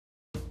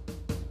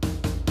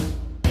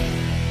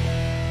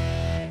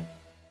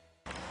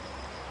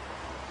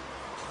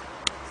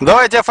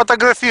Давай я тебя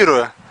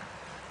фотографирую.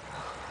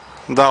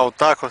 Да, вот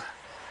так вот.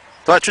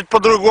 Да, чуть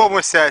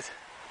по-другому сядь.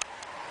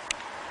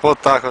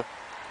 Вот так вот.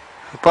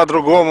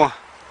 По-другому.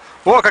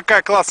 О,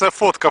 какая классная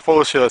фотка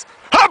получилась.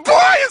 А,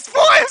 поезд,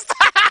 поезд!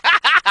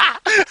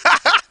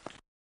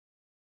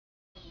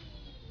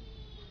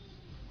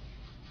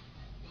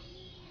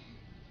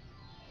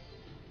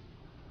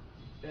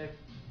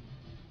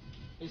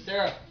 Hey,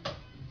 Sarah.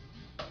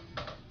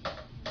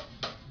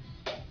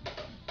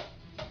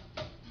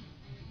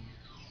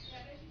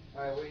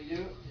 Alright, what you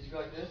do is you go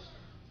like this.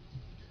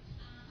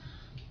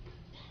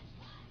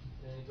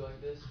 And then you go like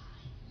this.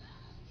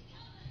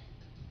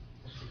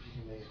 Let's see if you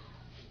can make it.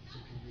 See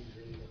if you can read it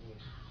really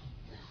good.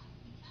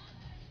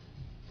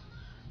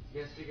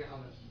 You gotta stick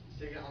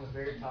it on the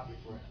very top of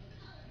your forehead.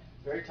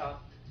 Very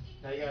top.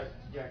 Now you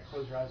gotta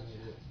close your eyes when you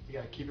do it. You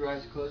gotta keep your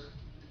eyes closed.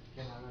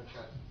 Okay, now I'm gonna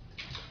try it.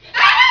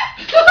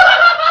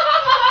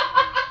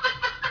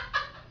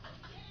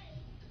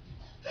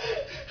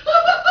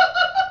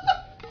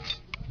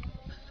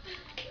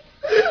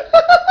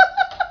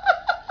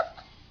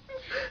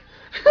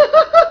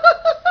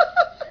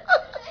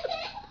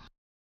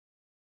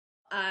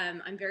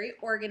 I'm very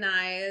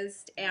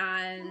organized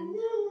and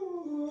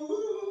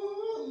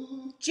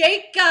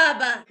Jacob!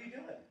 What are you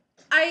doing?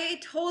 I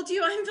told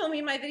you I'm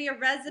filming my video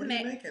resume. What are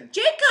you making?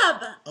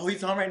 Jacob! Oh,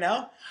 he's on right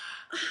now?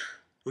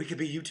 We could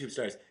be YouTube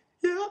stars.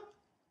 Yeah,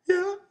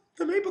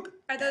 the Maple.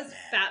 Are those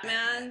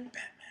Batman?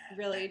 Batman.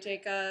 Really,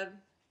 Jacob?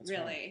 What's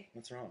really? Wrong?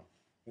 What's wrong?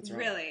 What's wrong?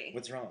 Really?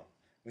 What's wrong?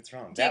 What's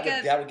wrong?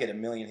 Jacob. That would get 1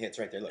 million hits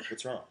right there. Look,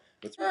 what's wrong?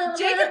 What's wrong?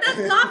 Jacob,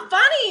 that's not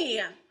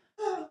funny!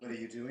 What are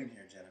you doing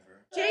here,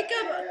 Jennifer?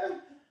 Jacob,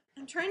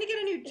 I'm trying to get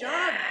a new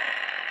job.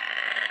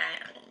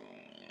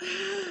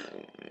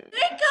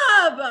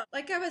 Jacob!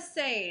 Like I was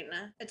saying,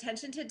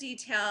 attention to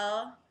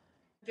detail,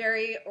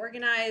 very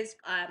organized.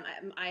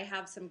 I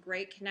have some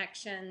great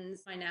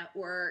connections. My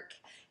network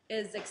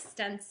is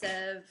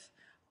extensive.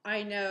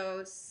 I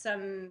know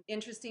some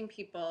interesting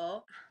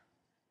people.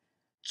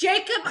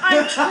 Jacob,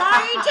 I'm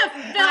trying to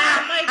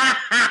film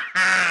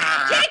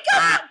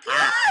Jacob,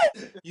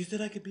 God! You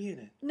said I could be in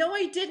it. No,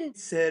 I didn't.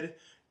 Said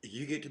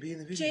you get to be in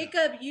the video.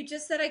 Jacob, you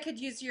just said I could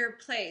use your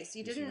place.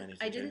 You didn't.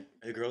 I didn't.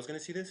 Are the girls gonna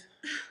see this?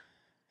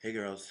 Hey,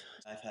 girls.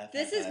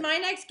 This is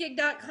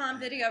mynextgig.com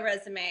video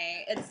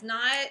resume. It's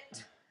not.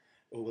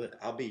 Oh, look,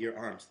 I'll be your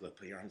arms. Look,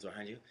 put your arms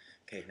behind you.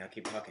 Okay, now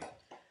keep talking.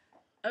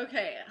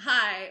 Okay,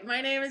 hi.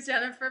 My name is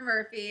Jennifer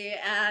Murphy,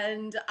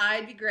 and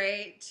I'd be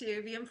great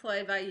to be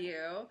employed by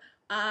you.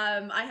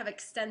 I have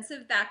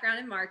extensive background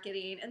in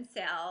marketing and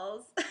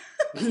sales.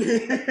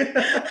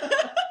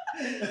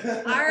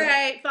 All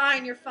right,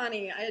 fine, you're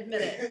funny. I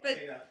admit it. But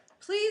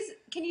please,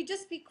 can you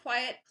just be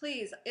quiet?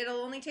 Please,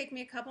 it'll only take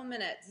me a couple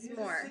minutes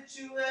more.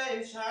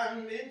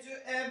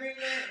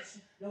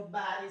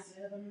 Nobody's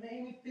ever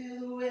made me feel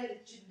the way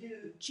that you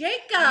do.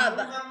 Jacob!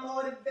 My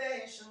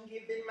motivation,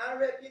 give it my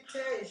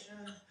reputation.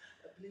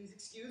 Please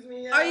excuse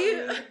me, Are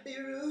you? I be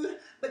rude,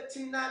 but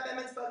tonight that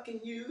man's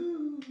fucking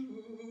you.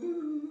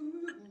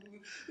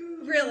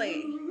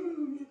 Really?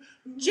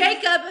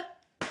 Jacob!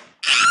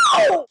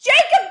 Ow!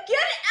 Jacob,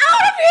 get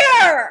out of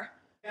here!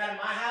 Get out of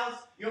my house?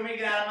 You want me to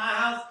get out of my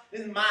house?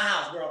 This is my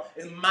house, girl.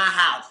 It's my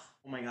house.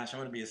 Oh my gosh, I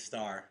want to be a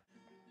star.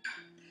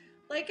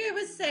 Like I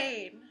was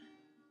saying.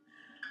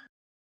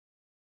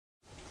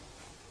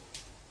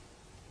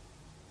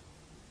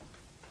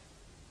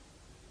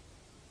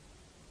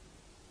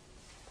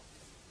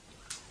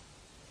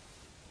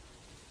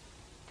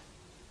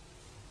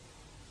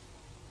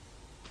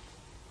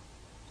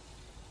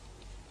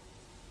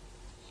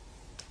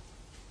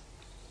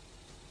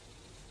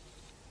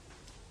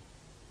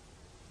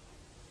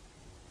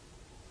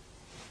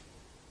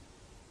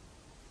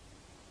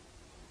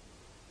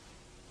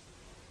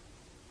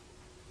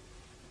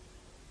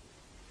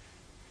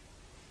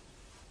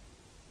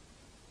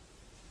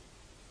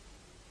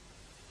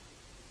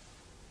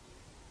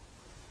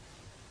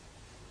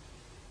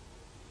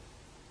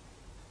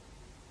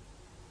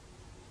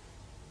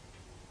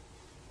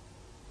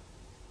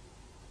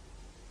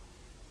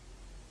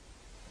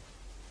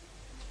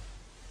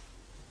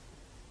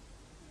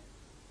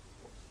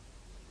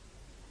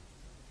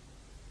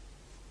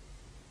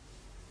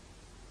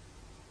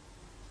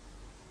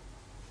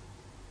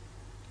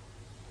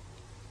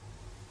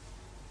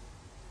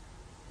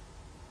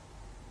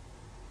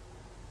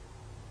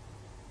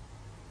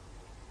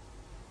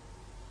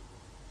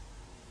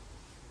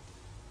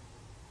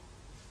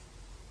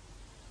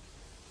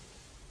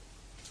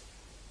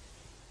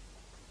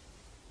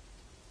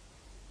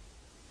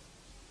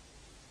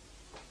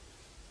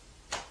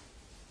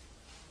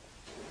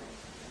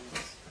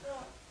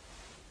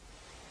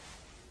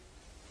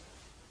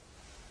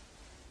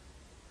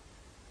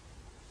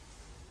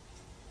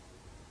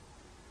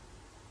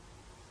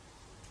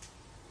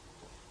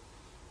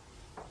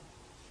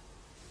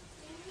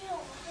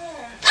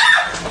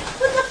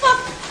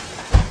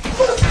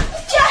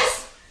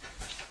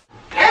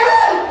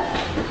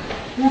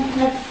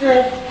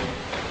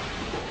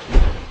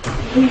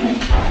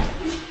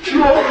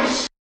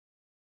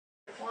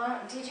 Well,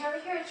 did you ever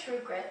hear of true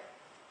grit?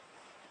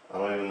 I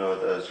don't even know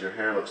what that is. Your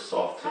hair looks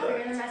soft You're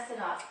today. gonna mess it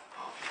up.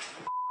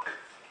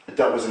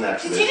 That was an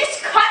accident. Did you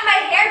just cut my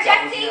hair,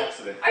 That was Jesse? an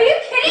accident. Are you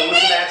kidding That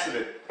was me? an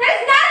accident.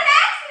 That's not an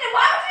accident.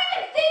 Why would you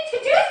even think to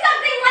do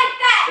something like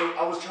that?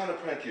 I was trying to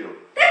prank you.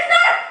 That's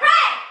not a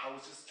prank. I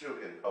was just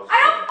joking. I I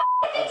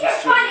don't think you're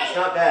funny. It's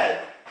not bad.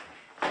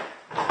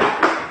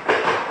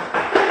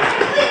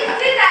 Please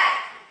do that.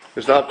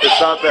 It's not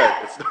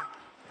bad. It's not.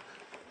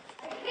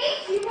 I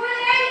hate you more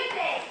than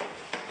anything.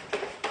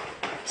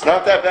 It's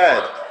not that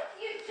bad.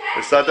 You, Jesse.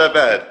 It's not that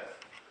bad.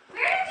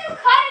 Where did you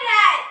cut it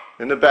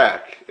at? In the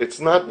back. It's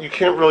not. You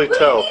can't really What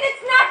do you tell. mean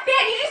it's not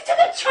bad? You just took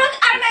a chunk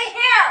out of my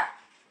hair.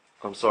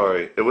 I'm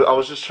sorry. I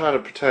was just trying to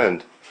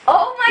pretend.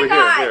 Oh my Here,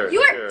 God! here,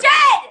 You are here.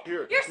 dead.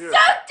 Here, You're here. so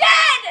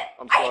dead.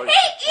 I'm I sorry.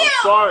 hate you.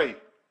 I'm sorry.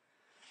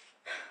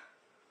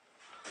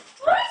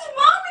 What is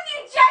wrong with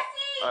you,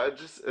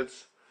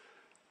 Jesse?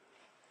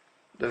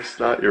 That's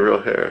not your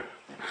real hair.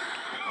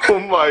 Oh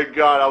my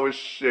God, I was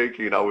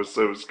shaking. I was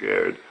so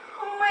scared.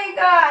 Oh my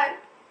God.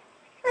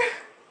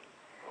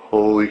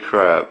 Holy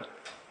crap.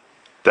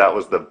 That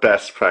was the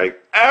best prank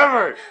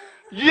ever.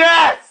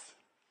 Yes!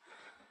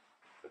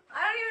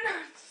 I don't even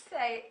know what to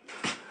say.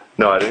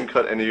 No, I didn't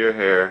cut any of your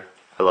hair.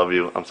 I love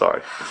you. I'm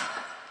sorry.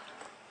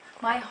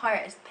 My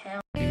heart is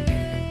pounding.